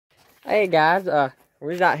Hey guys, we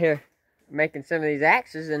was out here making some of these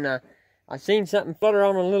axes, and I seen something flutter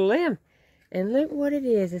on a little limb, and look what it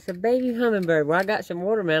is. It's a baby hummingbird. Well, I got some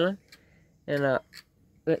watermelon, and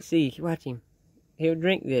let's see. Watch him. He'll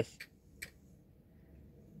drink this.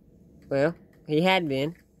 Well, he had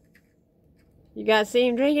been. You guys see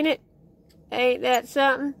him drinking it? Ain't that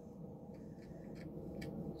something?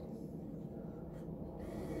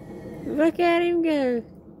 Look at him go.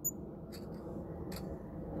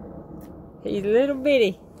 He's a little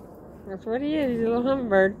bitty. That's what he is. He's a little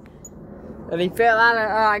hummingbird. And he fell out of,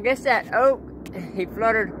 I guess that oak. He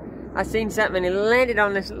fluttered. I seen something and he landed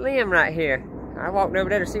on this limb right here. I walked over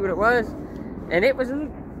there to see what it was. And it was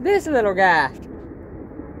this little guy.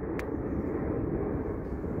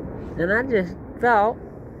 And I just thought,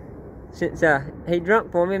 since he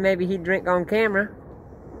drunk for me, maybe he'd drink on camera.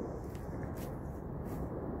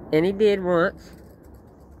 And he did once.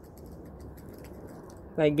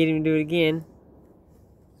 If I can get him to do it again.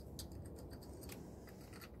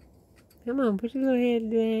 Come on, put your little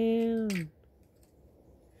head down.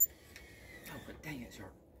 Oh, but dang it,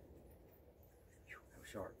 sharp. That was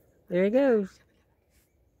sharp. There he goes.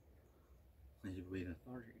 He'll be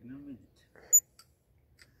lethargic in a minute.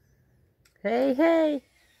 Hey, hey.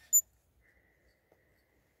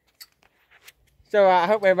 So I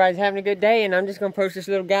hope everybody's having a good day, and I'm just going to post this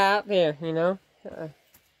little guy up here, you know.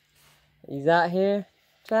 He's out here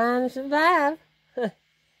trying to survive.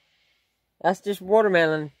 That's just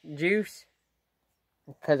watermelon juice.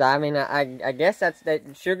 Because, I mean, I guess that's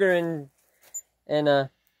that sugar and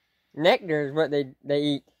nectar is what they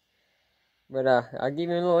eat. But I'll give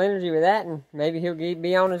him a little energy with that, and maybe he'll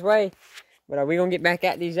be on his way. But we're going to get back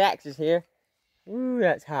at these axes here. Ooh,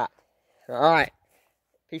 that's hot. All right.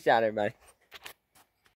 Peace out, everybody.